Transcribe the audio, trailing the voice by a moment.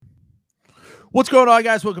What's going on,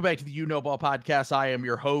 guys? Welcome back to the You Know Ball podcast. I am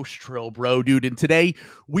your host, Trill Bro Dude, and today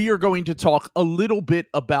we are going to talk a little bit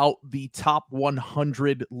about the top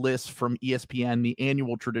 100 list from ESPN, the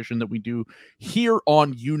annual tradition that we do here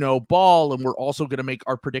on You Know Ball, and we're also going to make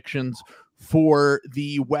our predictions for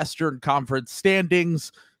the Western Conference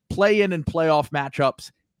standings, play-in and playoff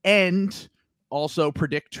matchups, and also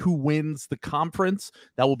predict who wins the conference.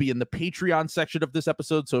 That will be in the Patreon section of this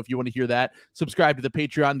episode. So if you want to hear that, subscribe to the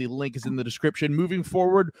Patreon. The link is in the description. Moving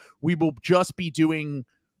forward, we will not be doing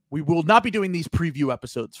these preview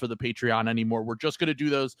episodes for the Patreon anymore. We're just going to do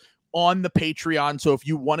those on the Patreon. So if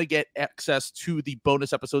you want to get access to the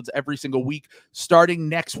bonus episodes every single week, starting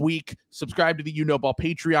next week, subscribe to the You Know Ball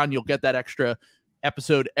Patreon. You'll get that extra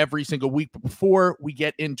episode every single week. But before we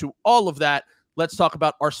get into all of that, let's talk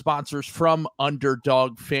about our sponsors from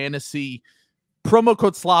Underdog Fantasy. Promo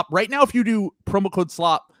code SLOP. Right now, if you do promo code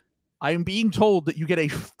SLOP, I am being told that you get a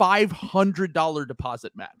 $500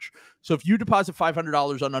 deposit match. So if you deposit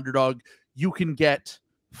 $500 on Underdog, you can get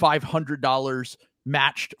 $500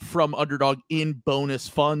 matched from Underdog in bonus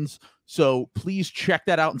funds. So please check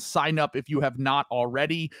that out and sign up if you have not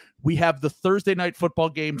already. We have the Thursday night football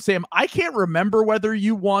game. Sam, I can't remember whether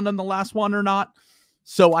you won on the last one or not.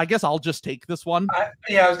 So I guess I'll just take this one. I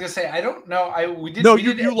was gonna say I don't know.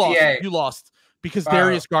 You lost. You lost because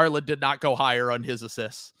Darius Garland did not go higher on his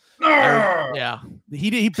assists.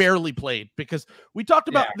 He barely played because we talked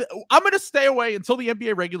about. I'm going to stay away until the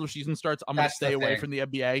NBA regular season starts. I'm going to stay away from the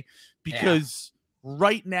NBA because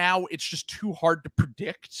right now it's just too hard to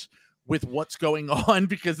predict with what's going on,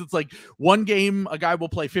 because it's like one game, a guy will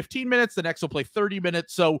play 15 minutes, the next will play 30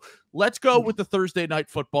 minutes. So let's go with the Thursday night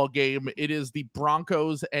football game. It is the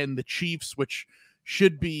Broncos and the Chiefs, which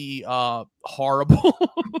should be horrible.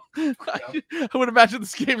 I would imagine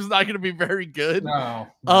this game is not going to be very good. No.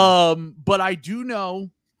 But I do know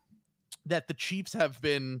that the Chiefs have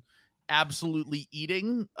been absolutely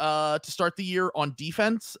eating to start the year on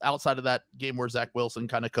defense, outside of that game where Zach Wilson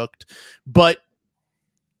kind of cooked. But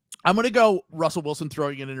I'm going to go Russell Wilson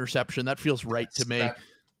throwing an interception. That feels right to me.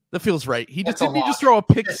 That feels right. He just didn't he just throw a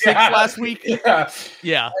pick six last week?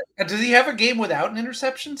 Yeah. Does he have a game without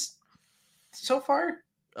interceptions so far?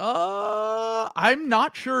 I'm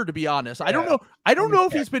not sure, to be honest. I don't know. I don't know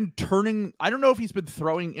if he's been throwing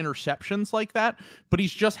interceptions like that, but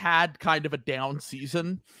he's just had kind of a down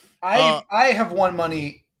season. I have won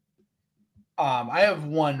money. I have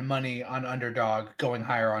won money on Underdog going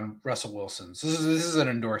higher on Russell Wilson. So this is an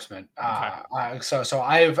endorsement. So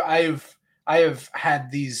I have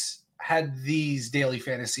had these daily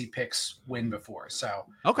fantasy picks win before. So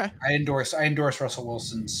okay, I endorse Russell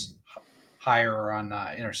Wilson's higher on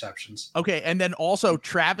interceptions. Okay, and then also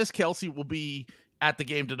Travis Kelce will be at the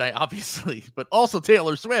game tonight, obviously, but also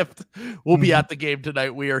Taylor Swift will be at the game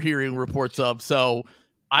tonight. We are hearing reports of. So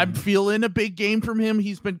I'm feeling a big game from him.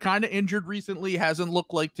 He's been kind of injured recently, hasn't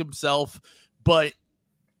looked like himself, but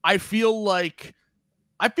I feel like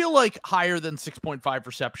higher than 6.5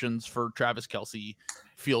 receptions for Travis Kelce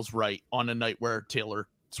feels right on a night where Taylor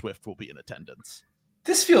Swift will be in attendance.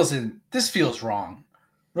 This feels wrong.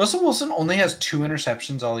 Russell Wilson only has 2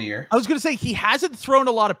 interceptions all year. I was going to say he hasn't thrown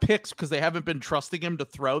a lot of picks because they haven't been trusting him to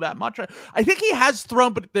throw that much. I think he has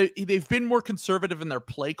thrown, but they've been more conservative in their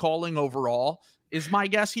play calling overall, is my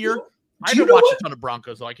guess here. I haven't watched a ton of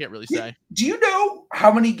Broncos, so I can't really say. Do you know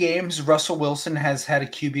how many games Russell Wilson has had a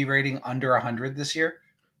QB rating under 100 this year?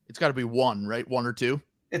 It's got to be one, right? 1 or 2?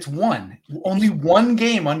 It's 1. Only one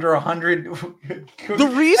game under 100.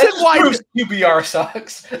 The reason why QBR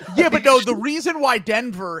sucks. Yeah, but no, the reason why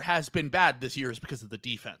Denver has been bad this year is because of the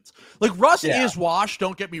defense. Like Russ is washed,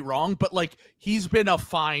 don't get me wrong, but like he's been a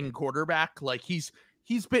fine quarterback. Like he's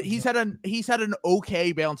had an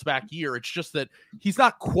okay bounce back year. It's just that he's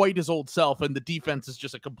not quite his old self, and the defense is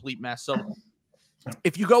just a complete mess. So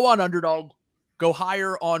if you go on Underdog, go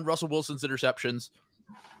higher on Russell Wilson's interceptions,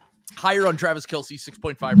 higher on Travis Kelce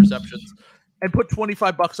 6.5 receptions, and put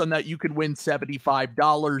 $25 on that. You can win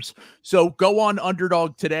 $75. So go on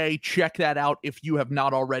Underdog today. Check that out if you have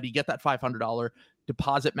not already. Get that $500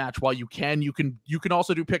 deposit match while you can. You can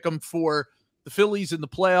also do pick'em for the Phillies in the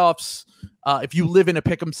playoffs if you live in a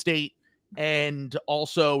pick'em state, and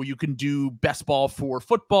also you can do best ball for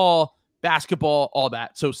football, basketball, all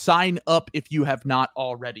that. So sign up if you have not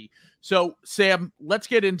already. So Sam, let's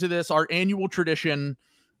get into this. Our annual tradition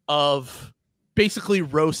of basically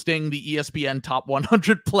roasting the ESPN top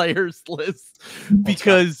 100 players list,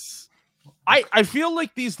 because I feel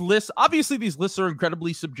like these lists are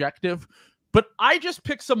incredibly subjective, but I just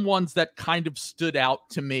picked some ones that kind of stood out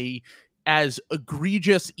to me as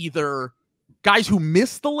egregious, either guys who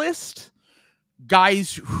missed the list,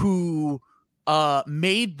 guys who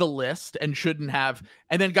made the list and shouldn't have,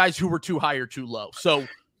 and then guys who were too high or too low. So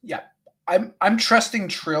yeah, I'm trusting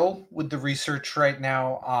Trill with the research right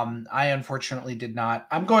now. I unfortunately did not.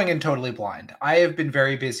 I'm going in totally blind. I have been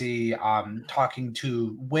very busy talking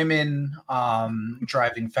to women,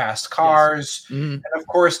 driving fast cars, yes. Mm-hmm. and of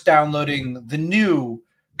course downloading the new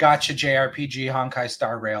Gotcha JRPG Honkai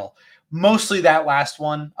Star Rail. Mostly that last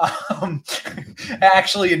one,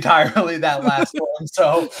 actually entirely that last one.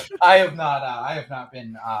 So I have not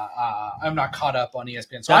been, I'm not caught up on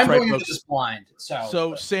ESPN. So That's I'm right, going into folks. this blind.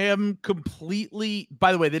 So Sam completely,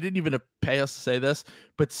 by the way, they didn't even pay us to say this,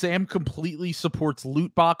 but Sam completely supports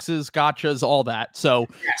loot boxes, gotchas, all that. So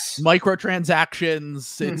yes,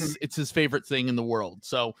 microtransactions, it's his favorite thing in the world.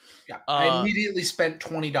 So yeah, I immediately spent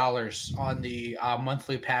 $20 on the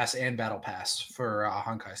monthly pass and battle pass for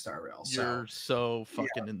Honkai Star Rail. You're so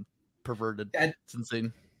fucking perverted. It's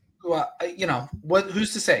insane. Well, you know what?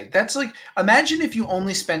 Who's to say? That's like, imagine if you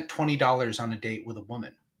only spent $20 on a date with a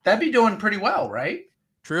woman. That'd be doing pretty well, right?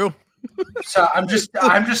 True. So I'm just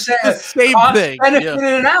saying, the same thing. Benefit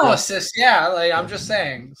analysis. Yeah, like I'm just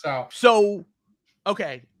saying. So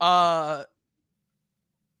okay.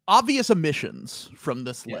 Obvious omissions from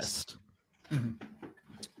this list. Mm-hmm.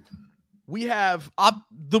 We have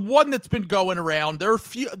the one that's been going around. There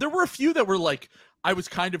were a few that were like, I was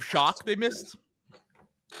kind of shocked they missed.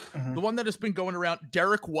 Mm-hmm. The one that has been going around,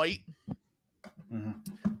 Derek White,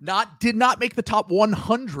 did not make the top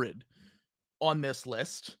 100 on this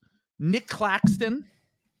list. Nick Claxton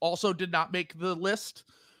also did not make the list.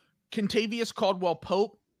 Kentavious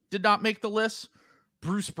Caldwell-Pope did not make the list.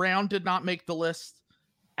 Bruce Brown did not make the list.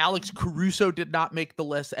 Alex Caruso did not make the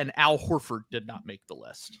list, and Al Horford did not make the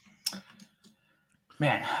list.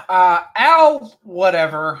 Man, Al,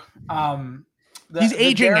 whatever. He's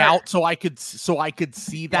aging out, so I could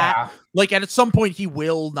see that. Yeah. Like, and at some point, he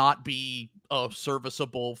will not be a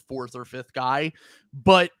serviceable fourth or fifth guy.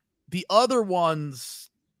 But the other ones,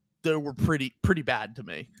 they were pretty bad to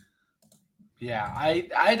me. Yeah,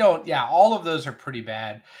 I don't. Yeah, all of those are pretty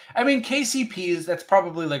bad. I mean, KCP's, that's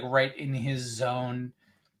probably like right in his zone.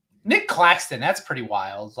 Nick Claxton, that's pretty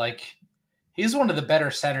wild. Like, he's one of the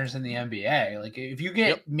better centers in the NBA. Like, if you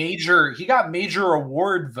get he got major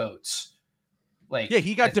award votes. Like, yeah,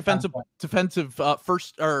 he got defensive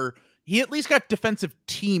first, or he at least got defensive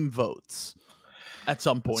team votes at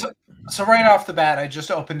some point. So right off the bat, I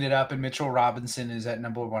just opened it up, and Mitchell Robinson is at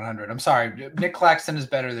number 100. I'm sorry, Nick Claxton is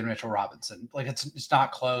better than Mitchell Robinson. Like, it's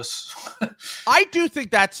not close. I do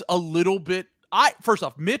think that's a little bit. First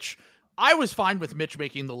off, Mitch. I was fine with Mitch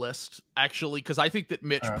making the list, actually, because I think that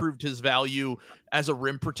Mitch proved his value as a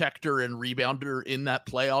rim protector and rebounder in that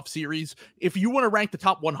playoff series. If you want to rank the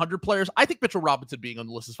top 100 players, I think Mitchell Robinson being on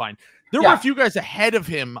the list is fine. There were a few guys ahead of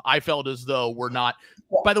him I felt as though were not.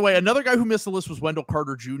 By the way, another guy who missed the list was Wendell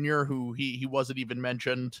Carter Jr., who he wasn't even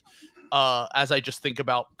mentioned. As I just think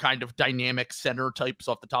about kind of dynamic center types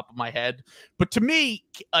off the top of my head. But to me,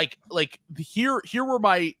 like here were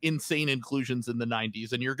my insane inclusions in the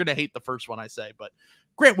 90s, and you're going to hate the first one I say, but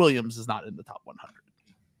Grant Williams is not in the top 100.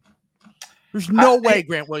 There's no way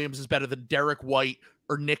Grant Williams is better than Derek White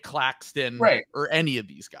or Nick Claxton or any of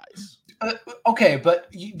these guys. Okay,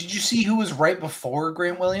 but did you see who was right before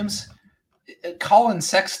Grant Williams? Colin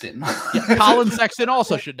Sexton. Yeah, Colin Sexton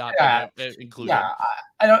also should not be included. Yeah,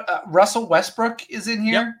 I don't. Russell Westbrook is in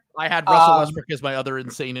here. Yep. I had Russell Westbrook as my other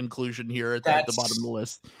insane inclusion here at the bottom of the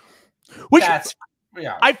list. Which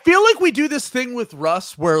I feel like we do this thing with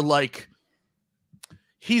Russ where like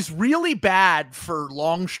he's really bad for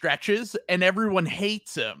long stretches and everyone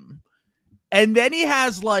hates him, and then he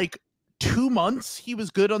has like 2 months he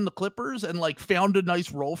was good on the Clippers and like found a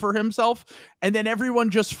nice role for himself, and then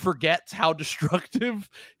everyone just forgets how destructive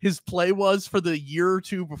his play was for the year or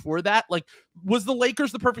two before that. Like, was the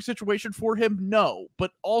Lakers the perfect situation for him? No,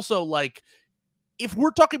 but also like if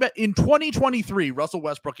we're talking about in 2023, Russell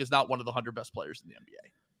Westbrook is not one of the 100 best players in the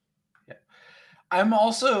NBA. Yeah, I'm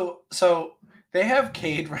also, so they have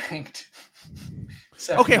Cade ranked.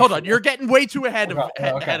 Okay, hold on. You're getting way too ahead of.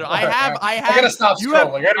 I gotta stop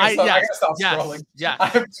scrolling. I gotta stop scrolling.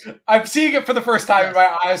 Yeah, I'm seeing it for the first time, and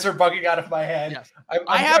my eyes are bugging out of my head. Yes.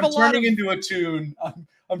 I'm turning into a tune.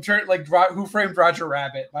 I'm turning like Who Framed Roger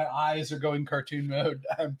Rabbit. My eyes are going cartoon mode.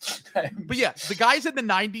 But yeah, the guys in the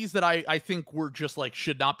 90s that I think were just like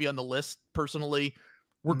should not be on the list personally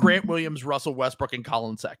were Grant Williams, Russell Westbrook, and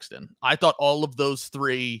Colin Sexton. I thought all of those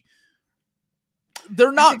three.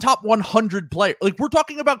 They're not top 100 players. Like, we're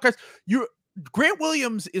talking about guys. Grant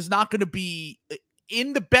Williams is not going to be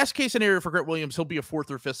in the best case scenario for Grant Williams. He'll be a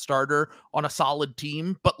fourth or fifth starter on a solid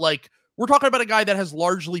team. But like we're talking about a guy that has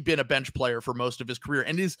largely been a bench player for most of his career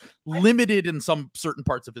and is limited in some certain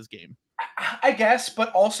parts of his game. I guess,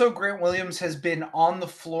 but also Grant Williams has been on the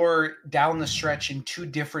floor down the stretch in 2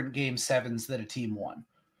 different game 7s that a team won.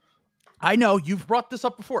 I know you've brought this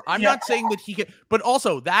up before. I'm not saying that he can, but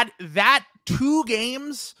also that 2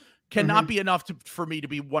 games cannot be enough for me to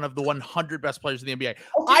be one of the 100 best players in the NBA. Okay,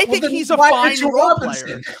 I think he's a fine role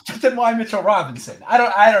player. But then why Mitchell Robinson? I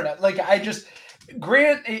don't know. Like,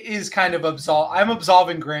 Grant is kind of I'm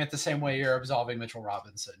absolving Grant the same way you're absolving Mitchell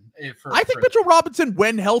Robinson. I think Mitchell Robinson,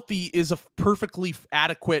 when healthy, is a perfectly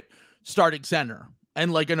adequate starting center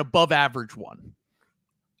and like an above average one.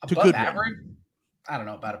 Above average? I don't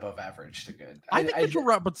know about above average to good. I think Mitchell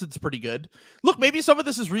Robinson's pretty good. Look, maybe some of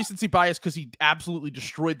this is recency bias because he absolutely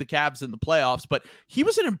destroyed the Cavs in the playoffs, but he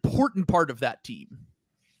was an important part of that team.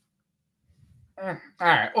 All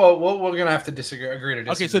right. Well, we're gonna have to agree to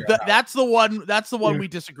disagree. Okay, so that's the one. That's the one we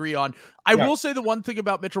disagree on. I will say the one thing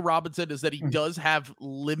about Mitchell Robinson is that he does have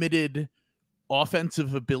limited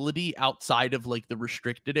offensive ability outside of like the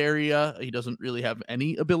restricted area. He doesn't really have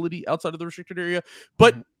any ability outside of the restricted area,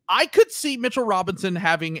 but I could see Mitchell Robinson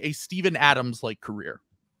having a Steven Adams like career.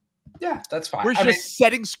 Yeah, that's fine. Where he's just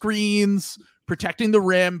setting screens, protecting the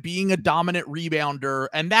rim, being a dominant rebounder,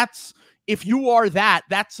 and that's. If you are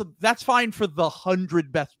that's fine for the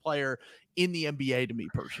 100 best player in the NBA to me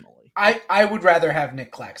personally. I would rather have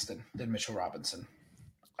Nick Claxton than Mitchell Robinson.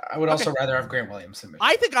 I would also rather have Grant Williams than Mitchell.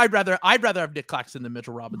 I think I'd rather have Nick Claxton than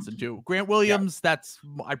Mitchell Robinson too. Grant Williams,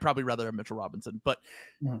 I'd probably rather have Mitchell Robinson. But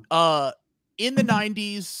in the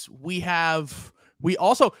 90s,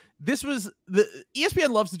 this was the ESPN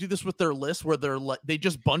loves to do this with their list where they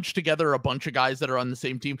just bunch together a bunch of guys that are on the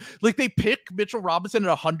same team. Like they pick Mitchell Robinson at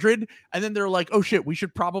 100 and then they're like, oh shit, we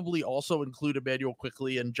should probably also include Emmanuel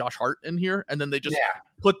Quickley and Josh Hart in here. And then they just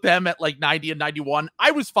put them at like 90 and 91.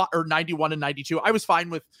 Or 91 and 92. I was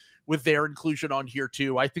fine with their inclusion on here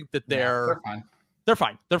too. I think that they're fine. They're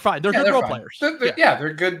fine. They're good role players.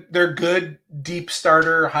 They're good. They're good deep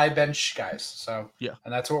starter, high bench guys. So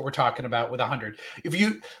and that's what we're talking about with 100. If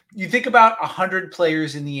you think about 100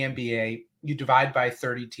 players in the NBA, you divide by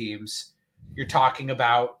 30 teams. You're talking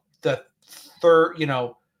about the third,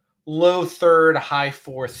 low third, high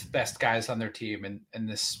fourth best guys on their team, and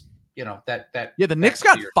this, the Knicks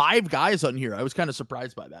got 5 guys on here. I was kind of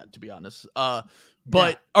surprised by that, to be honest.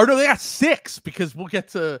 They got 6 because we'll get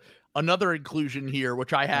to another inclusion here,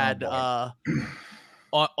 which I had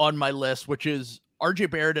on my list, which is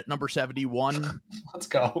RJ Barrett at number 71. Let's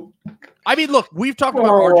go. I mean, look, we've talked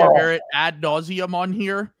about RJ Barrett ad nauseum on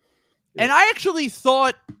here, and I actually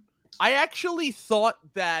thought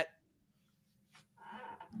that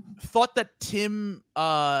Tim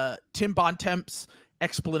Bontemps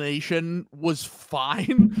explanation was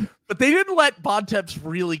fine, but they didn't let Bontemps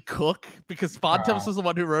really cook because Bontemps was the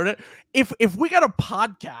one who wrote it. If we got a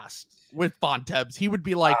podcast with Bontemps, he would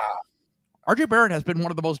be like, RJ Barrett has been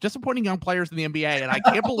one of the most disappointing young players in the NBA, and I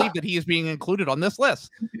can't believe that he is being included on this list.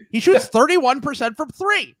 He shoots 31% from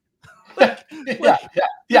 3.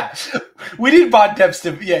 Yeah. We need Bontemps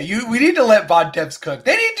to we need to let Bontemps cook.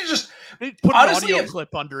 They need to just put an audio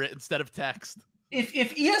clip under it instead of text. If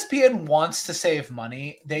ESPN wants to save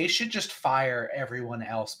money, they should just fire everyone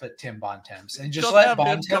else but Tim Bontemps and just let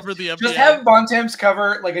Bontemps cover the NBA. Just have Bontemps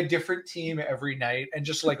cover like a different team every night and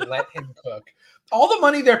just like let him cook. All the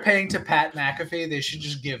money they're paying to Pat McAfee, they should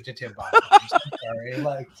just give to Tim Bontemps. I'm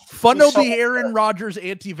sorry, funnel the Aaron Rodgers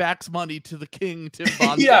anti-vax money to the king, Tim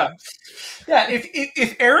Bontemps. Yeah.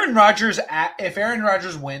 If Aaron Rodgers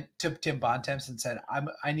went to Tim Bontemps and said,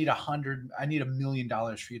 "I need $1 million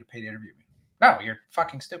for you to pay to interview me," no, you're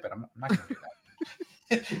fucking stupid. I'm not going to do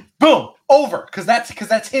that. Boom, over. Because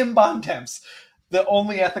that's him, Bontemps, the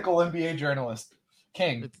only ethical NBA journalist,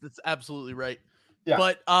 king. That's absolutely right. Yeah,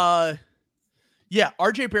 but RJ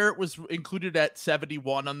Barrett was included at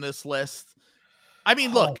 71 on this list. I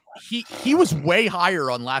mean, look, he was way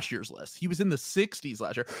higher on last year's list. He was in the 60s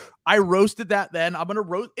last year. I roasted that then. I'm going to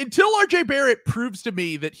roast until RJ Barrett proves to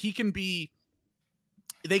me that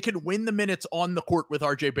they can win the minutes on the court with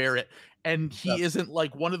RJ Barrett, and he isn't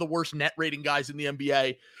like one of the worst net rating guys in the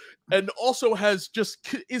NBA, and also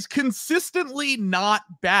is consistently not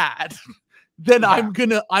bad. Then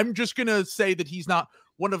I'm just gonna say that he's not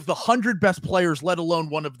one of the 100 best players, let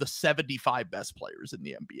alone one of the 75 best players in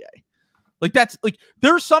the NBA. Like that's like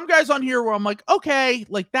there are some guys on here where I'm like, okay,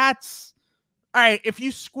 like that's all right. If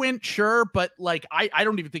you squint, sure, but like I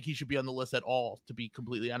don't even think he should be on the list at all, to be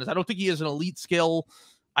completely honest. I don't think he has an elite skill.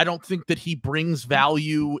 I don't think that he brings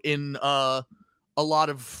value in a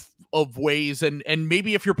of ways, and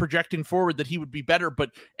maybe if you're projecting forward that he would be better,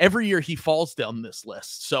 but every year he falls down this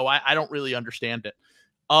list, so I don't really understand it.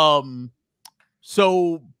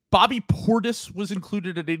 So Bobby Portis was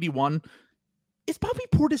included at 81. Is Bobby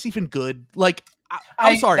Portis even good? Like,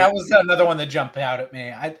 I'm sorry, that was another one that jumped out at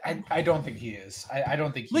me. I don't think he is. I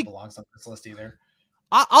don't think he belongs on this list either.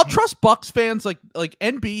 I'll trust Bucks fans. Like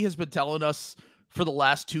NB has been telling us for the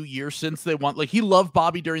last 2 years since they won. Like, he loved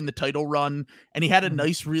Bobby during the title run, and he had a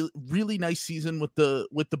nice, really nice season with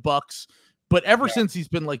the Bucks. But ever since, he's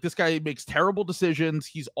been like, this guy makes terrible decisions.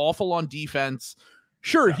 He's awful on defense.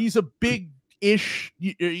 Sure, he's a big-ish,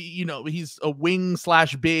 he's a wing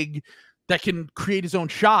 / big that can create his own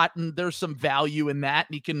shot, and there's some value in that,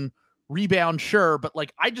 and he can rebound, sure. But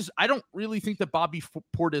like, I don't really think that Bobby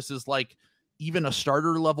Portis is like even a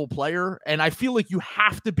starter level player. And I feel like you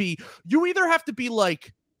either have to be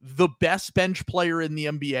like the best bench player in the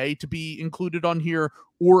NBA to be included on here,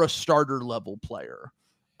 or a starter level player.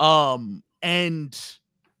 And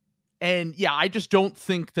yeah, I just don't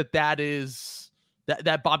think that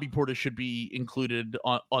Bobby Portis should be included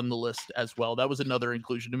on the list as well. That was another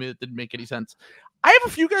inclusion to me that didn't make any sense. I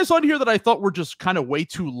have a few guys on here that I thought were just kind of way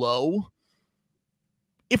too low.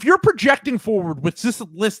 If you're projecting forward, which this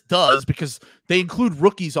list does, because they include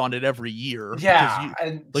rookies on it every year. Yeah.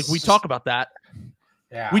 We talk about that.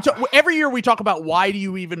 Yeah. Every year we talk about, why do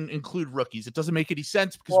you even include rookies? It doesn't make any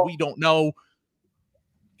sense because we don't know.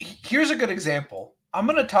 Here's a good example. I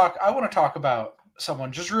want to talk about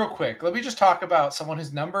someone just real quick. Let me just talk about someone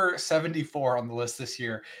who's number 74 on the list this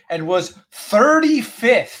year and was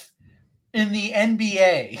 35th in the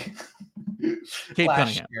NBA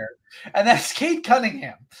last year. And that's Cade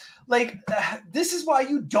Cunningham. Like, this is why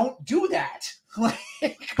you don't do that.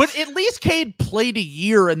 But at least Cade played a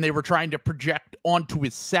year, and they were trying to project onto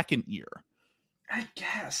his second year. I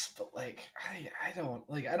guess, but like, I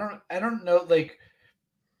don't know. Like,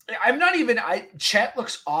 I'm not even. Chet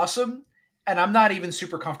looks awesome, and I'm not even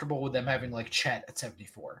super comfortable with them having like Chet at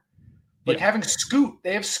 74. Like having Scoot,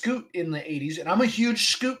 they have Scoot in the 80s, and I'm a huge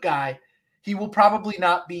Scoot guy. He will probably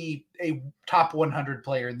not be a top 100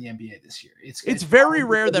 player in the NBA this year. It's very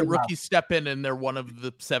rare that rookies step in and they're one of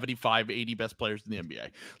the 75, 80 best players in the NBA.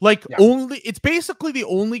 Like, it's basically the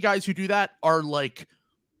only guys who do that are like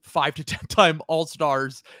 5 to 10 time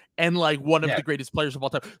All-Stars and like one of the greatest players of all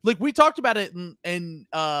time. Like, we talked about it, and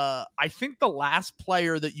I think the last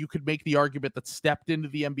player that you could make the argument that stepped into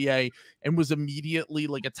the NBA and was immediately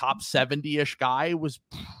like a top 70-ish guy was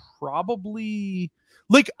probably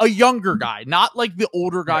like a younger guy, not like the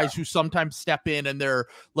older guys who sometimes step in and they're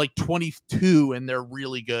like 22 and they're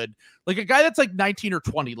really good. Like a guy that's like 19 or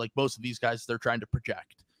 20, like most of these guys they're trying to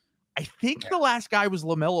project. I think the last guy was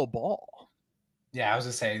LaMelo Ball. Yeah, I was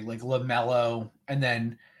going to say like LaMelo, and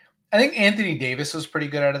then I think Anthony Davis was pretty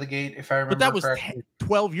good out of the gate, if I remember correctly. But that was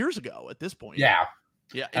 12 years ago at this point. Yeah.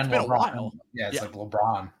 Yeah, it's been a while. Yeah, it's like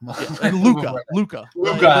LeBron. And Luka.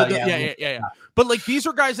 Yeah. But like, these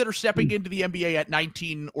are guys that are stepping into the NBA at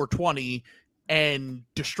 19 or 20 and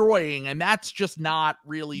destroying, and that's just not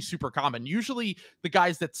really super common. Usually the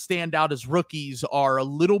guys that stand out as rookies are a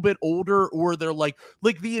little bit older, or they're like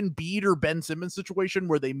the Embiid or Ben Simmons situation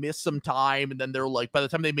where they miss some time, and then they're like, by the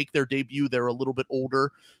time they make their debut, they're a little bit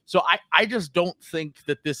older. So I just don't think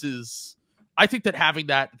that this is... I think that having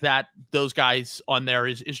those guys on there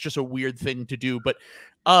is just a weird thing to do. But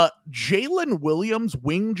Jalen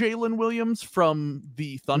Williams from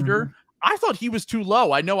the Thunder, I thought he was too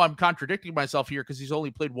low. I know I'm contradicting myself here because he's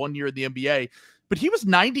only played 1 year in the NBA, but he was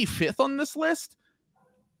 95th on this list.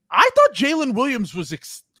 I thought Jalen Williams was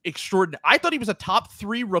extraordinary. I thought he was a top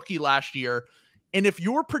 3 rookie last year. And if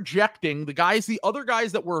you're projecting the other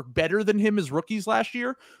guys that were better than him as rookies last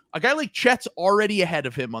year, a guy like Chet's already ahead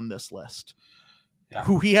of him on this list,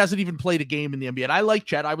 who he hasn't even played a game in the NBA. And I like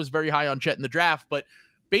Chet. I was very high on Chet in the draft, but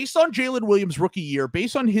based on Jalen Williams' rookie year,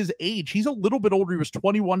 based on his age, he's a little bit older. He was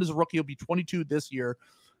 21 as a rookie. He'll be 22 this year.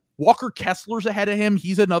 Walker Kessler's ahead of him.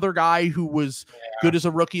 He's another guy who was good as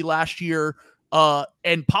a rookie last year.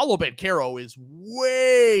 And Paolo Banchero is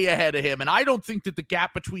way ahead of him. And I don't think that the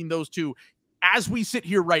gap between those two, as we sit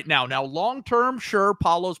here right now, long-term, sure,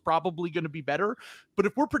 Paulo's probably going to be better. But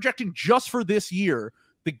if we're projecting just for this year,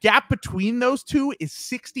 the gap between those two is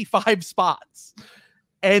 65 spots.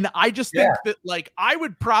 And I just think that, like, I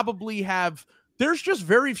would probably have, there's just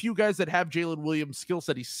very few guys that have Jalen Williams' skill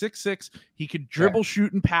set. He's 6'6". He can dribble,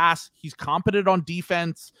 shoot, and pass. He's competent on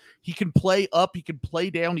defense. He can play up. He can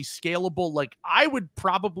play down. He's scalable. Like, I would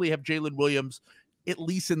probably have Jalen Williams at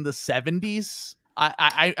least in the 70s.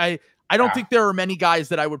 I I don't think there are many guys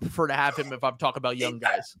that I would prefer to have him if I'm talking about young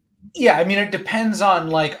guys. Yeah, I mean, it depends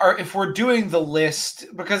on like, if we're doing the list,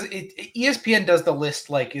 because ESPN does the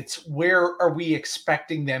list like it's where are we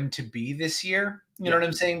expecting them to be this year? You know what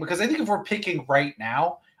I'm saying? Because I think if we're picking right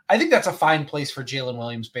now, I think that's a fine place for Jalen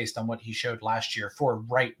Williams based on what he showed last year for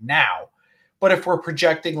right now. But if we're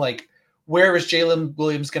projecting like, where is Jalen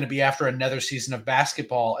Williams going to be after another season of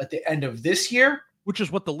basketball at the end of this year? Which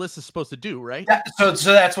is what the list is supposed to do, right? So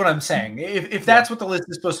that's what I'm saying. If that's what the list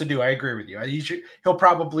is supposed to do, I agree with you. He'll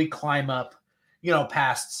probably climb up,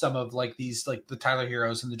 past some of like these, like the Tyler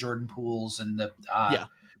Heroes and the Jordan Pools and the,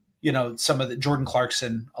 some of the Jordan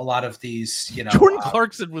Clarkson, a lot of these, Jordan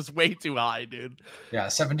Clarkson was way too high, dude. Yeah,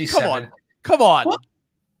 77. Come on. Well,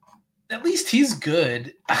 at least he's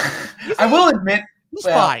good. I will admit, he's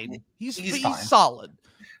fine. He's fine. Solid.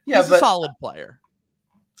 Yeah, he's a solid player.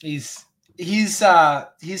 He's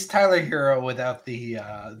Tyler Hero without the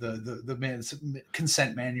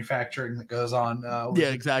consent manufacturing that goes on.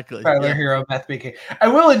 Exactly. Tyler Hero meth making. I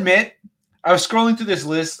will admit, I was scrolling through this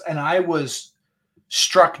list and I was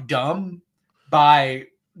struck dumb by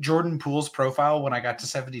Jordan Poole's profile when I got to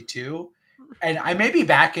 72. And I may be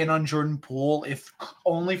back in on Jordan Poole if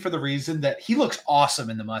only for the reason that he looks awesome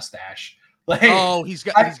in the mustache. Like, he's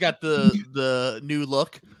got the new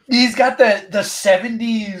look. He's got the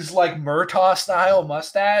 70s like Murtaugh style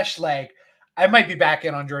mustache. Like, I might be back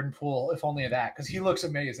in on Jordan Poole if only that, because he looks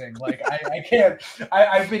amazing. Like, I can't.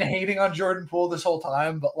 I've been hating on Jordan Poole this whole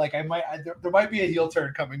time, but like there might be a heel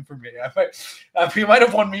turn coming for me. He might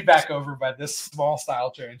have won me back over by this small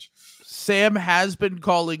style change. Sam has been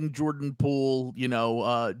calling Jordan Poole,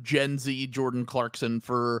 Gen Z Jordan Clarkson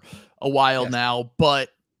for a while now, but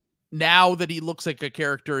now that he looks like a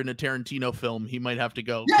character in a Tarantino film, he might have to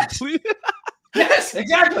go. Yes, yes,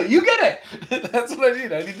 exactly. You get it. That's what I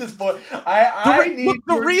need. I need this boy.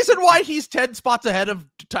 The reason why he's 10 spots ahead of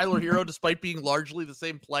Tyler Hero, despite being largely the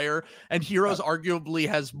same player, and Hero's arguably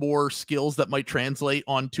has more skills that might translate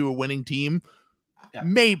onto a winning team,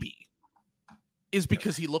 maybe, is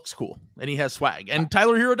because he looks cool and he has swag. And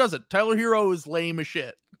Tyler Hero doesn't. Tyler Hero is lame as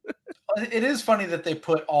shit. It is funny that they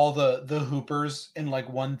put all the hoopers in like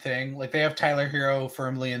one thing. Like they have Tyler Hero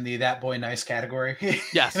firmly in the "that boy nice" category.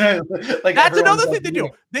 Yes. Like that's another thing they do.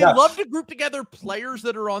 They love to group together players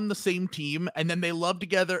that are on the same team, and then they love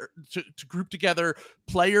to group together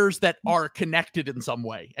players that are connected in some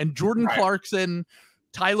way. And Jordan Clarkson,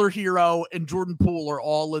 Tyler Hero, and Jordan Poole are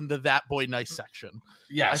all in the "that boy nice" section.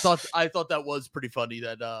 Yes. I thought that was pretty funny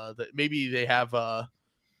that maybe they have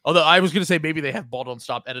although I was going to say maybe they have Ball Don't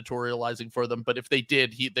Stop editorializing for them, but if they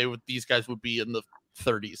did, these guys would be in the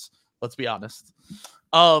 30s. Let's be honest.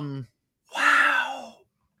 Wow.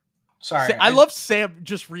 Sorry. I love Sam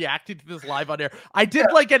just reacting to this live on air. I did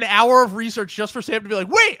like an hour of research just for Sam to be like,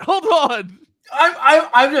 wait, hold on.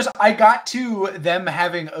 I got to them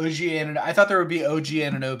having OG and I thought there would be OG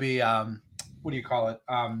Anunoby, what do you call it?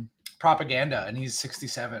 Propaganda, and he's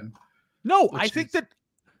 67. No, I think that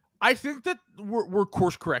we're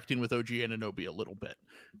course correcting with OG Anunoby a little bit.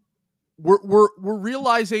 We're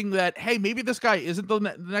realizing that, hey, maybe this guy isn't the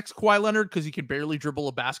next Kawhi Leonard because he can barely dribble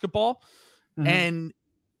a basketball, and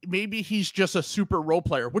maybe he's just a super role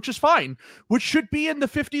player, which is fine, which should be in the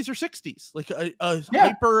 50s or 60s, like a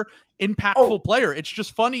hyper impactful player. It's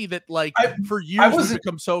just funny that for years we've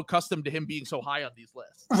become so accustomed to him being so high on these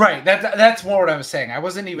lists. Right. That's more what I was saying. I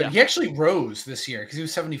wasn't even. He actually rose this year because he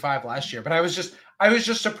was 75 last year, but I was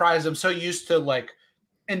just surprised. I'm so used to like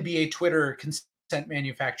NBA Twitter consent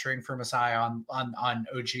manufacturing for Masai on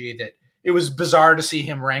OG that it was bizarre to see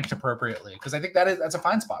him ranked appropriately, because I think that's a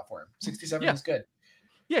fine spot for him. 67 is good.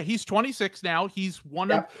 Yeah, he's 26 now. He's one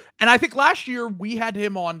of, and I think last year we had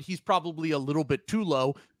him on. He's probably a little bit too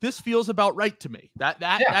low. This feels about right to me.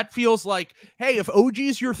 That feels like, hey, if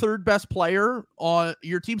OG's your third best player on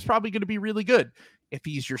your team's probably going to be really good. If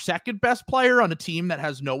he's your second best player on a team that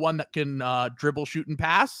has no one that can dribble, shoot, and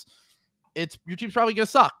pass, your team's probably going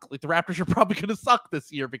to suck. Like the Raptors are probably going to suck this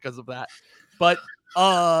year because of that. But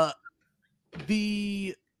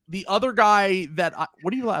the other guy that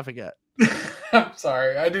what are you laughing at? I'm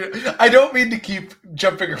sorry. I don't mean to keep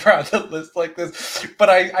jumping around the list like this, but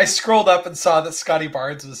I scrolled up and saw that Scotty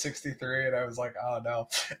Barnes was 63, and I was like, oh no.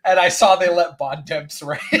 And I saw they let Bontemps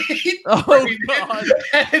write. Oh God.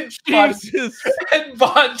 And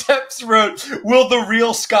Bontemps wrote, "Will the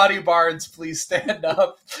real Scotty Barnes please stand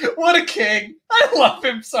up?" What a king. I love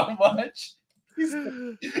him so much. He's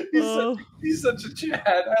such a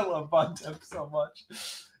Chad. I love Bontemps so much.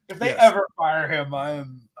 If they ever fire him,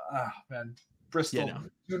 man, Bristol,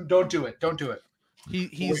 don't do it. Don't do it.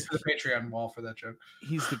 He's for the Patreon wall for that joke.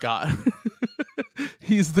 He's the god.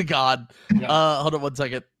 He's the god. Yeah. Hold on one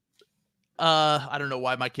second. I don't know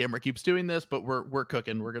why my camera keeps doing this, but we're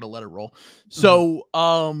cooking. We're gonna let it roll. So,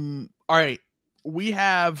 all right, we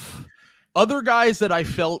have other guys that I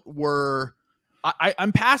felt were.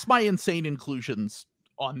 I'm past my insane inclusions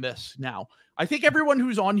on this now. I think everyone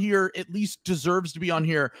who's on here at least deserves to be on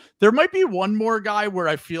here. There might be one more guy where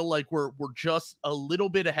I feel like we're just a little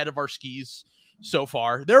bit ahead of our skis so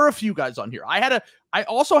far. There are a few guys on here. I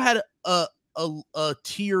also had a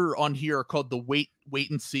tier on here called the wait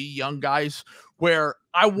and see young guys, where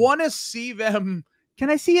I want to see them. Can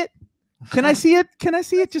I see it? Can I see it? Can I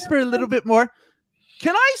see it just for a little bit more?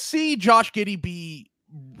 Can I see Josh Giddey be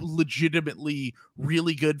legitimately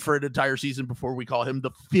really good for an entire season before we call him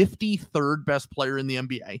the 53rd best player in the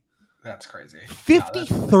NBA? That's crazy.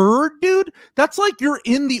 53rd, dude? That's like you're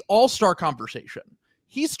in the all-star conversation.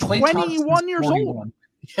 He's 21 years old.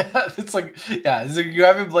 Yeah, it's like you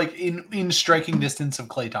have him like in striking distance of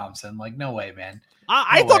Klay Thompson. Like, no way, man.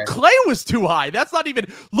 I thought Klay was too high. That's not even.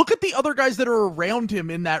 Look at the other guys that are around him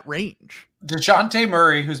in that range. DeJounte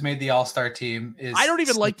Murray, who's made the All-Star team, is. I don't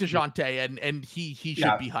even like DeJounte, and he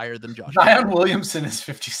should be higher than Josh. Zion Williamson is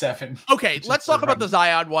 57. Okay, let's talk about the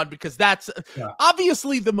Zion one, because that's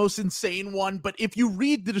obviously the most insane one. But if you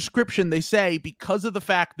read the description, they say because of the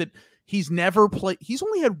fact that he's never played, he's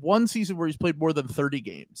only had one season where he's played more than 30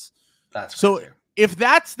 games. That's so. If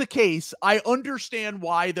that's the case, I understand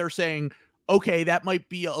why they're saying, okay, that might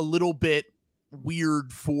be a little bit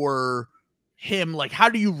weird for him. Like, how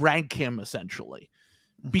do you rank him essentially?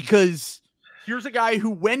 Because here's a guy who,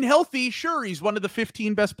 when healthy, sure, he's one of the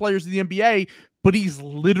 15 best players in the NBA, but he's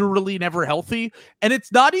literally never healthy. And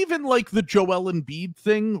it's not even like the Joel Embiid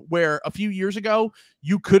thing where a few years ago,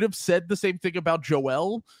 you could have said the same thing about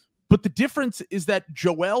Joel. But the difference is that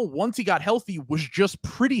Joel, once he got healthy, was just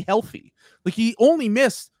pretty healthy. Like, he only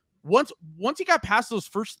missed once he got past those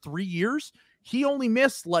first 3 years, he only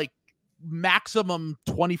missed like maximum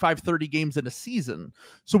 25, 30 games in a season.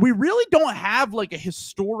 So we really don't have like a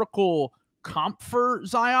historical comp for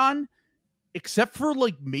Zion, except for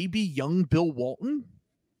like maybe young Bill Walton.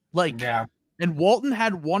 And Walton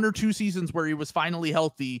had 1 or 2 seasons where he was finally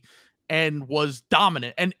healthy and was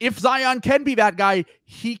dominant. And if Zion can be that guy,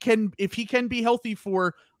 if he can be healthy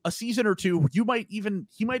for a season or two, he might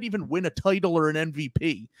even win a title or an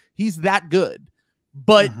MVP. He's that good.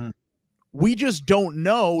 But we just don't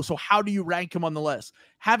know. So how do you rank him on the list?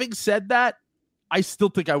 Having said that, I still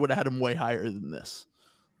think I would have had him way higher than this.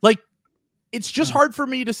 Like, it's just hard for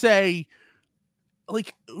me to say,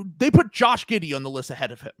 like, they put Josh Giddey on the list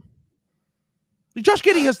ahead of him. Josh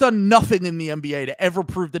Giddey has done nothing in the NBA to ever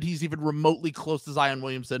prove that he's even remotely close to Zion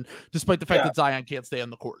Williamson, despite the fact that Zion can't stay on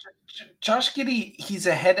the court. Josh Giddey, he's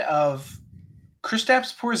ahead of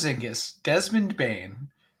Kristaps Porzingis, Desmond Bane,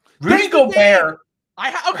 Rudy Gobert.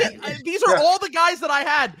 These are all the guys that I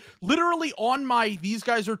had literally on my these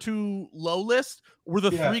guys are too low list were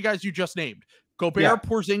the 3 guys you just named. Gobert,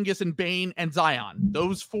 Porzingis, and Bane, and Zion.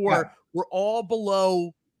 Those 4 were all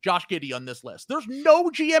below Josh Giddey on this list. There's no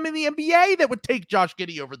GM in the NBA that would take Josh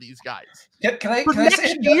Giddey over these guys. Can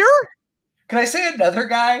I say another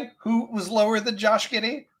guy who was lower than Josh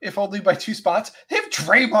Giddey, if only by 2 spots? They have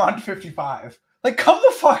Draymond 55. Like, come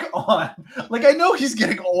the fuck on. Like, I know he's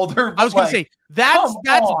getting older. But I was going to say, that's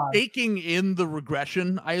baking in the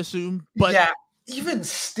regression, I assume. But yeah, even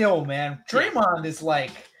still, man, Draymond is like,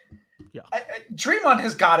 Draymond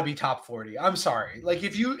has got to be top 40. I'm sorry. Like,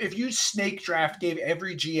 if you snake draft, gave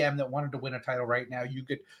every GM that wanted to win a title right now, you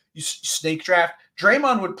snake draft,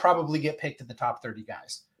 Draymond would probably get picked in the top 30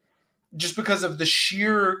 guys, just because of the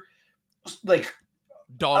sheer like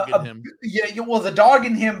dog in him. Yeah, well, the dog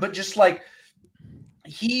in him, but just like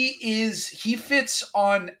he fits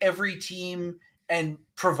on every team and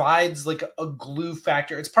provides like a glue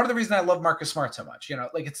factor. It's part of the reason I love Marcus Smart so much. You know,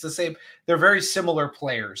 like, it's the same. They're very similar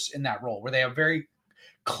players in that role where they have very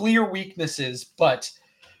clear weaknesses, but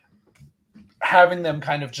having them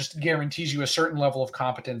kind of just guarantees you a certain level of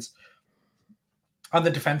competence on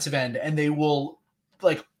the defensive end, and they will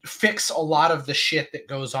like fix a lot of the shit that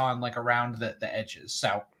goes on like around the edges.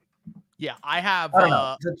 So yeah, I have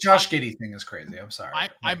the Josh Giddey thing is crazy. I'm sorry. I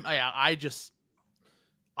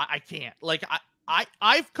can't. Like,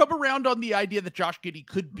 I've come around on the idea that Josh Giddey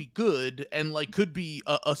could be good and like could be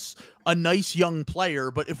a nice young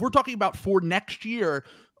player. But if we're talking about for next year,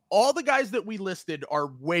 all the guys that we listed are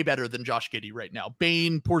way better than Josh Giddey right now.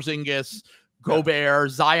 Bane, Porzingis,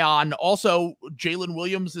 Gobert, Zion. Also, Jalen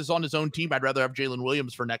Williams is on his own team. I'd rather have Jalen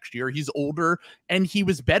Williams for next year. He's older and he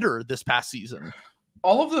was better this past season.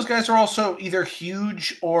 All of those guys are also either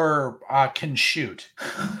huge or can shoot.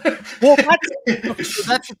 Well,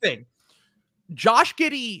 that's the thing. Josh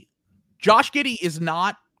Giddey is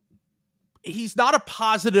not, he's not a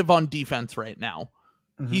positive on defense right now.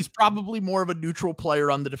 Mm-hmm. He's probably more of a neutral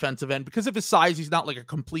player on the defensive end because of his size. He's not like a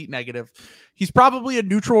complete negative. He's probably a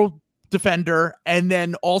neutral defender. And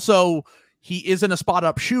then also he isn't a spot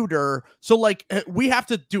up shooter. So like we have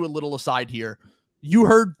to do a little aside here. You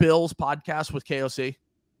heard Bill's podcast with KOC?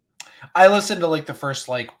 I listened to like the first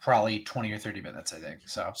like probably 20 or 30 minutes, I think.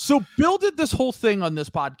 So Bill did this whole thing on this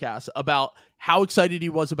podcast about how excited he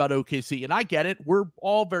was about OKC. And I get it. We're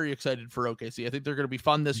all very excited for OKC. I think they're going to be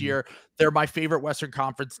fun this year. They're my favorite Western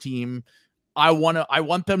Conference team. I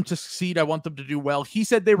want them to succeed. I want them to do well. He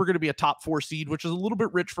said they were going to be a top 4 seed, which is a little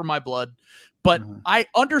bit rich for my blood, but I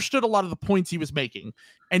understood a lot of the points he was making.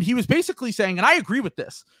 And he was basically saying, and I agree with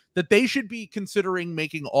this, that they should be considering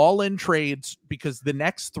making all-in trades because the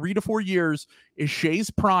next 3 to 4 years is Shea's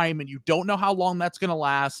prime and you don't know how long that's going to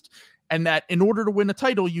last. And that in order to win a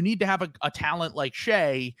title, you need to have a talent like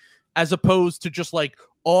Shea as opposed to just like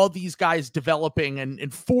all these guys developing and in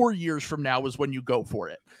 4 years from now is when you go for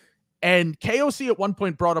it. And KOC at one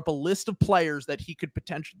point brought up a list of players that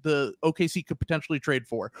the OKC could potentially trade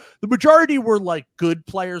for. The majority were like good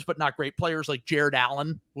players, but not great players. Like Jared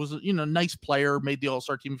Allen was, nice player, made the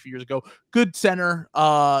All-Star team a few years ago. Good center,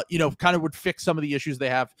 kind of would fix some of the issues they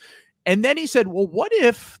have. And then he said, well, what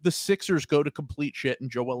if the Sixers go to complete shit and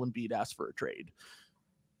Joel Embiid asks for a trade?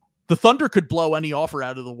 The Thunder could blow any offer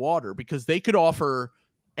out of the water because they could offer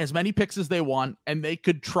as many picks as they want, and they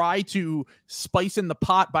could try to spice in the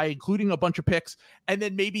pot by including a bunch of picks and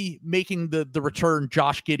then maybe making the return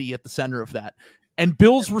Josh Giddey at the center of that. And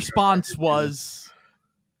Bill's response was,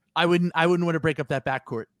 I wouldn't want to break up that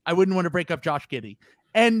backcourt. I wouldn't want to break up Josh Giddey.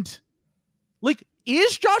 And like,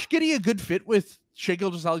 is Josh Giddey a good fit with Shai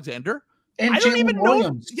Gilgeous-Alexander? And Jalen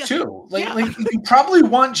Williams too. Like you probably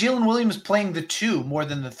want Jalen Williams playing the 2 more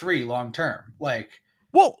than the 3 long term.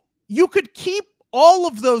 Well, you could keep all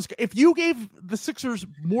of those. If you gave the Sixers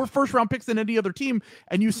more first-round picks than any other team,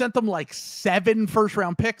 and you sent them like 7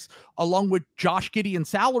 first-round picks along with Josh Giddey and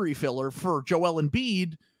salary filler for Joel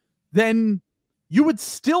Embiid, then you would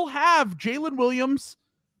still have Jalen Williams,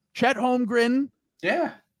 Chet Holmgren,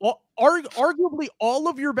 arguably all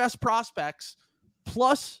of your best prospects,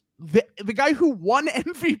 plus the guy who won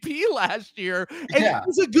MVP last year, and it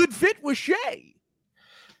was a good fit with Shea.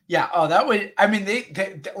 Yeah. Oh, that would. I mean,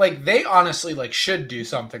 they honestly like should do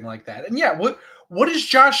something like that. And yeah, what is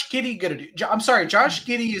Josh Giddey gonna do? I'm sorry, Josh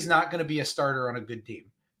Giddey is not going to be a starter on a good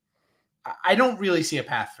team. I don't really see a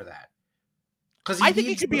path for that. Because I think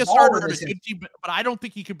he could be a starter on a good team, but I don't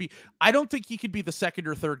think he could be. I don't think he could be the second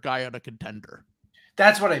or third guy on a contender.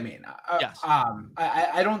 That's what I mean. Yes.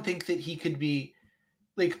 I don't think that he could be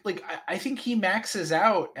like. I think he maxes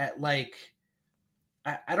out at like.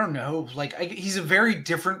 I don't know. He's a very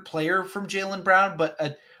different player from Jaylen Brown, but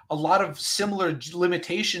a lot of similar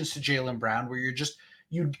limitations to Jaylen Brown, where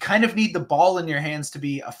you kind of need the ball in your hands to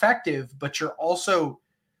be effective, but you're also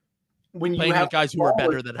when playing you have with guys who are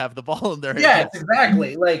better that have the ball in their hands. Yeah,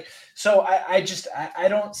 exactly. So I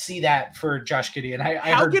don't see that for Josh Giddey. And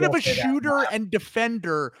how good of a shooter and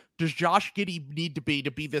defender does Josh Giddey need to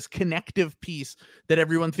be this connective piece that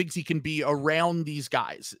everyone thinks he can be around these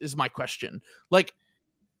guys? Is my question.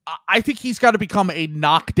 I think he's got to become a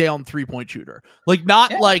knockdown 3-point shooter.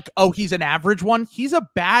 He's an average one. He's a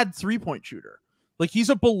bad 3-point shooter. He's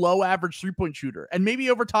a below average 3-point shooter. And maybe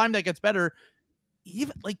over time that gets better.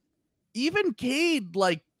 Even Cade,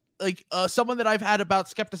 someone that I've had about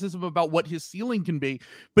skepticism about what his ceiling can be,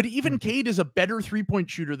 but even Cade is a better 3-point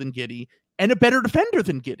shooter than Giddey and a better defender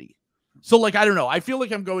than Giddey. So I don't know. I feel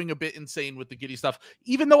like I'm going a bit insane with the Giddey stuff,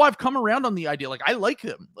 even though I've come around on the idea. I like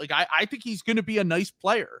him. I think he's going to be a nice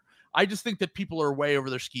player. I just think that people are way over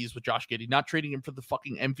their skis with Josh Giddey, not trading him for the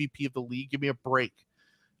fucking MVP of the league. Give me a break.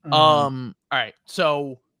 All right.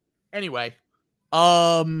 So anyway,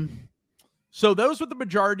 so those were the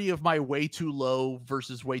majority of my way too low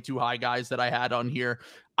versus way too high guys that I had on here.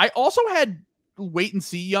 I also had wait and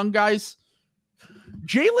see young guys.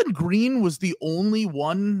 Jalen Green was the only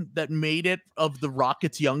one that made it of the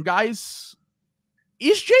Rockets young guys.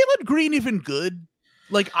 Is Jalen Green even good?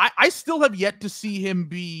 I still have yet to see him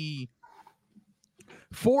be,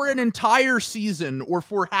 for an entire season or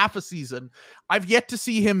for half a season, I've yet to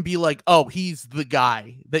see him be he's the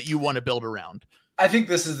guy that you want to build around. I think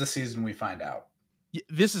this is the season we find out.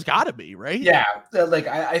 This has got to be, right? Yeah.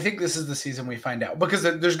 I think this is the season we find out because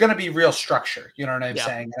there's going to be real structure. You know what I'm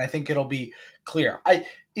saying? And I think it'll be clear.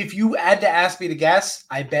 If you had to ask me to guess,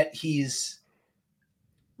 I bet he's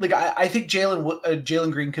I think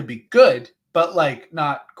Jalen Green could be good, but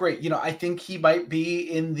not great. I think he might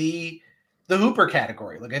be in the the Hooper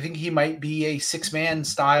category. Like I think he might be a 6-man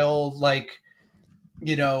style, like,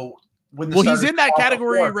 you know, when the he's in that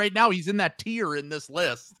category right now. He's in that tier in this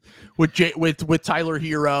list with with Tyler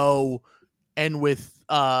Hero and with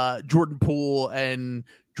Jordan Poole and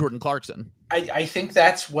Jordan Clarkson. I think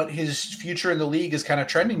that's what his future in the league is kind of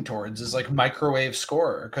trending towards, is like microwave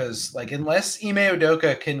scorer. Because like unless Ime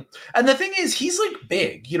Udoka can, and the thing is he's like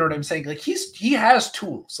big, you know what I'm saying? Like he has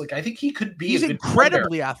tools. Like I think he could be. He's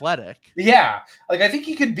incredibly athletic. Yeah, like I think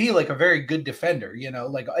he could be like a very good defender. You know,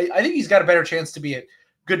 like I think he's got a better chance to be a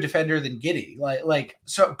good defender than Giddey. Like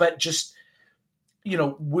so, but just, you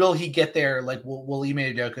know, will he get there? Like, will Ime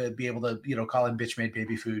Udoka be able to, you know, call him bitch made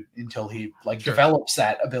baby food until he like develops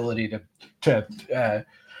that ability to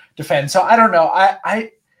defend? So I don't know.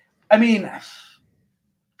 I mean,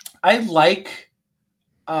 I like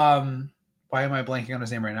why am I blanking on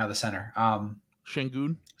his name right now? The center,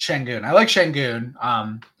 Şengün. I like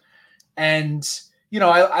Şengün. And you know,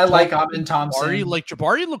 I like Amin Thompson.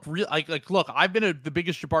 Jabari looked real. Like, look, I've been the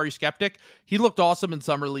biggest Jabari skeptic. He looked awesome in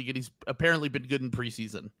summer league, and he's apparently been good in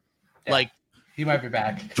preseason. Yeah, like, he might be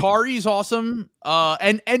back. Tari's awesome.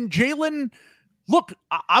 And Jalen. Look,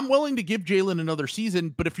 I'm willing to give Jalen another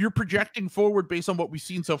season, but if you're projecting forward based on what we've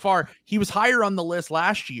seen so far, he was higher on the list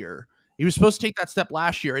last year. He was supposed to take that step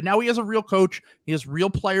last year, and now he has a real coach. He has real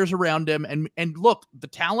players around him, and look, the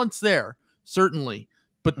talent's there certainly.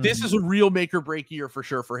 But this is a real make or break year for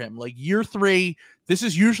sure for him. Like year 3, this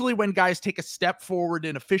is usually when guys take a step forward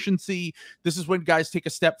in efficiency. This is when guys take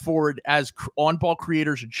a step forward as on-ball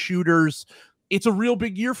creators and shooters. It's a real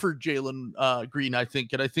big year for Jalen Green, I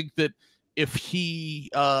think. And I think that if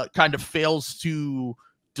he kind of fails to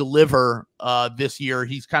deliver this year,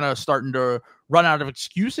 he's kind of starting to run out of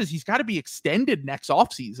excuses. He's got to be extended next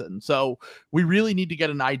offseason. So we really need to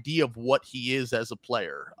get an idea of what he is as a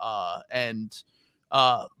player.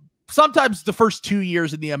 Sometimes the first 2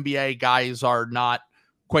 years in the NBA, guys are not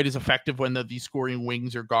quite as effective when they're these scoring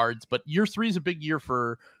wings or guards, but year 3 is a big year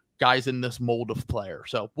for guys in this mold of player.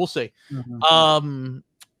 So we'll see.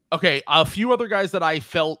 Okay. A few other guys that I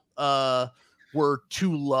felt were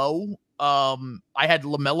too low. I had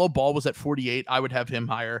LaMelo Ball was at 48. I would have him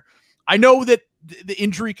higher. I know that the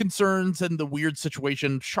injury concerns and the weird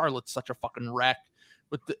situation, Charlotte's such a fucking wreck.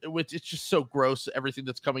 With it's just so gross, everything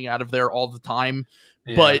that's coming out of there all the time.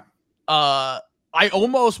 Yeah. But I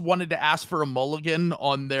almost wanted to ask for a mulligan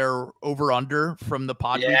on their over-under from the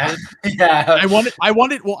pod. Yeah. I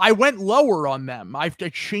went lower on them. I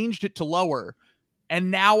changed it to lower.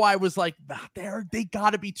 And now I was like, they got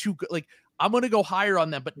to be too good. Like, I'm going to go higher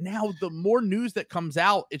on them. But now the more news that comes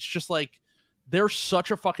out, it's just like, they're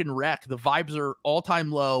such a fucking wreck. The vibes are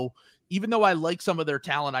all-time low. Even though I like some of their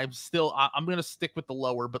talent, I'm going to stick with the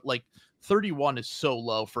lower, but like 31 is so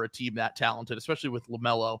low for a team that talented, especially with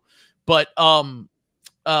LaMelo. But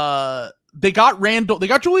they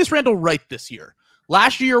got Julius Randle right this year.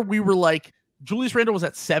 Last year, we were like, Julius Randle was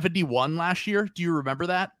at 71 last year. Do you remember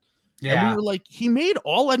that? Yeah. And we were like, he made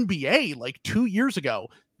all NBA like 2 years ago.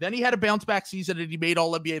 Then he had a bounce back season and he made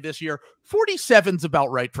all NBA this year. 47's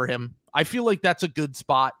about right for him. I feel like that's a good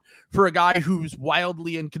spot for a guy who's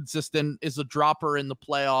wildly inconsistent, is a dropper in the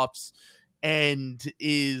playoffs, and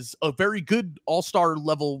is a very good all-star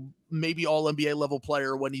level, maybe all NBA level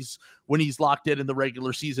player when he's locked in the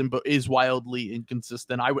regular season, but is wildly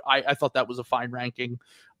inconsistent. I thought that was a fine ranking.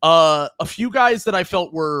 A few guys that I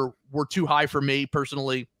felt were too high for me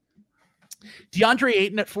personally. DeAndre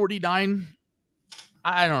Ayton at 49.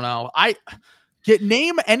 I don't know.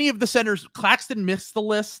 Name any of the centers. Claxton missed the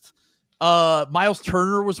list. Miles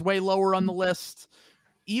Turner was way lower on the list.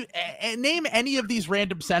 And name any of these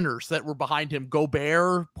random centers that were behind him.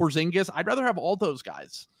 Gobert, Porzingis. I'd rather have all those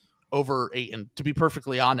guys over Ayton, to be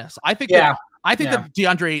perfectly honest. I think that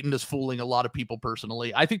DeAndre Ayton is fooling a lot of people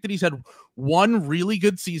personally. I think that he's had one really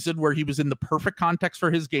good season where he was in the perfect context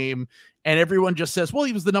for his game, and everyone just says, well,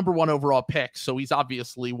 he was the number 1 overall pick, so he's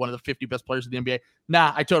obviously one of the 50 best players in the NBA.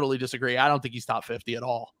 Nah, I totally disagree. I don't think he's top 50 at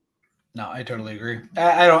all. No, I totally agree.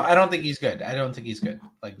 I don't think he's good. I don't think he's good.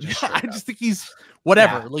 Like, I just think he's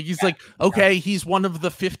whatever. Yeah, like he's okay, he's one of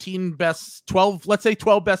the 15 best, 12, let's say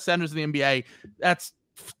 12 best centers in the NBA.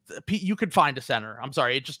 You could find a center. I'm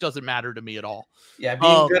sorry, it just doesn't matter to me at all. Yeah,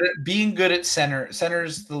 being good at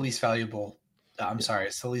center's the least valuable.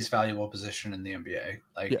 It's the least valuable position in the NBA.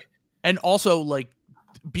 Like, and also like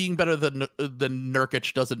being better than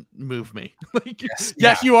Nurkic doesn't move me. Like,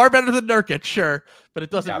 yes, you are better than Nurkic, sure, but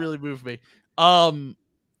it doesn't really move me.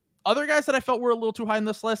 Other guys that I felt were a little too high in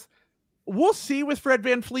this list, we'll see with Fred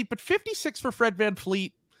VanVleet, but 56 for Fred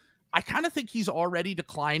VanVleet, I kind of think he's already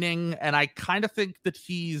declining, and I kind of think that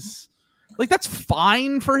he's Like, that's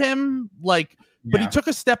fine for him. Like, but he took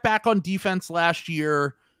a step back on defense last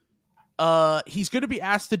year. He's going to be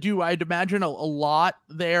asked to do, I'd imagine, a lot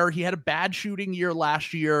there. He had a bad shooting year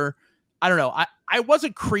last year. I don't know. I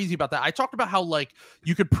wasn't crazy about that. I talked about how, like,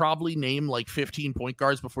 you could probably name like 15 point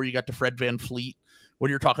guards before you got to Fred VanVleet when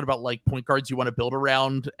you're talking about like point guards you want to build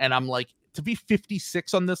around. And I'm like, to be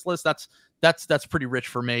 56 on this list, that's pretty rich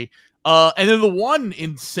for me. And then the one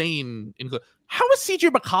insane, how is CJ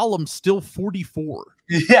McCollum still 44?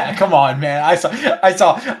 Yeah, come on, man.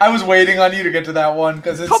 I was waiting on you to get to that one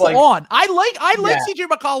because it's come on. I like CJ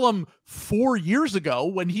McCollum 4 years ago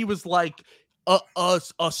when he was like a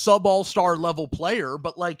sub all-star level player,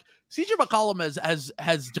 but like CJ McCollum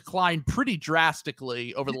has declined pretty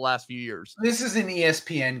drastically over the last few years. This is an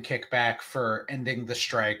ESPN kickback for ending the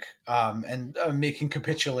strike and making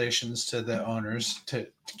capitulations to the owners to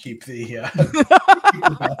keep the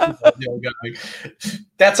deal going.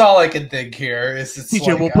 That's all I can think here. CJ,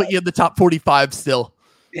 like, we'll put you in the top 45 still.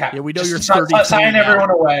 Yeah, we know you're 30. Sign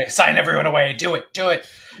everyone away. Sign everyone away. Do it.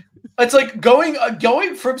 It's like going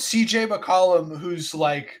from CJ McCollum, who's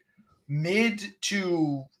like mid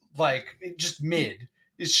to like just mid,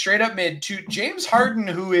 is straight up mid, to James Harden,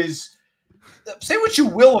 who is, say what you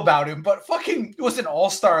will about him, but fucking was an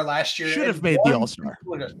all-star last year. Should have made the all-star.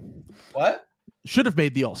 What? Should have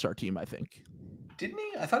made the all-star team, I think. Didn't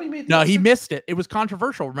he? I thought he made the No, all-star he missed it. It was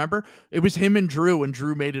controversial, remember? It was him and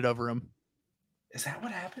Drew made it over him. Is that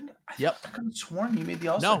what happened? I could have sworn he made the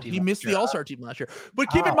all-star team. No, he missed the all-star team last year. But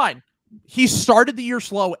keep in mind, he started the year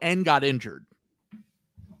slow and got injured.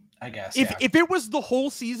 I guess. If it was the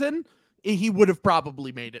whole season, he would have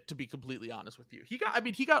probably made it, to be completely honest with you. He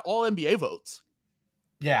got all NBA votes.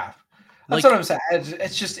 Yeah. That's what I'm saying.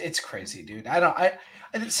 It's crazy, dude.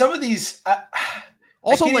 Some of these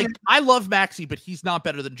also, like, I love Maxey, but he's not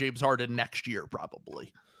better than James Harden next year,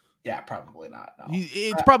 probably. Yeah, probably not. No.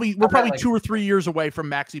 We're probably 2 or 3 years away from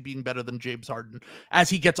Maxey being better than James Harden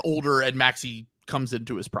as he gets older and Maxey comes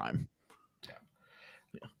into his prime.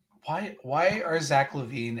 Why are Zach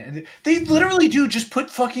LaVine and they literally do just put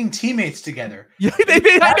fucking teammates together? Yeah,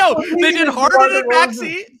 I know. They did Harden and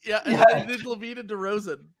Maxey. Yeah, and then they did LaVine and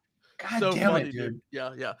DeRozan. God so damn funny, it, dude.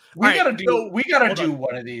 Yeah. We gotta do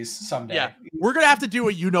one of these someday. Yeah, we're gonna have to do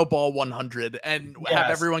a Ball 100 and have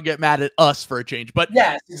everyone get mad at us for a change. But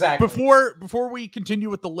yes, exactly. Before we continue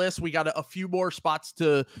with the list, we got a few more spots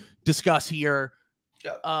to discuss here.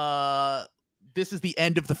 Yep. This is the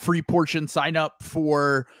end of the free portion. Sign up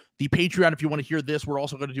for the Patreon if you want to hear this. We're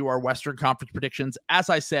also going to do our Western Conference predictions. As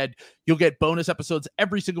I said, you'll get bonus episodes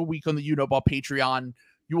every single week on the Ball Patreon.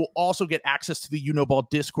 You will also get access to the Ball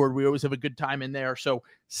Discord. We always have a good time in there. So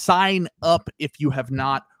sign up if you have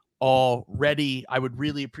not already. I would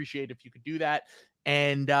really appreciate if you could do that.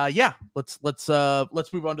 And let's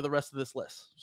move on to the rest of this list.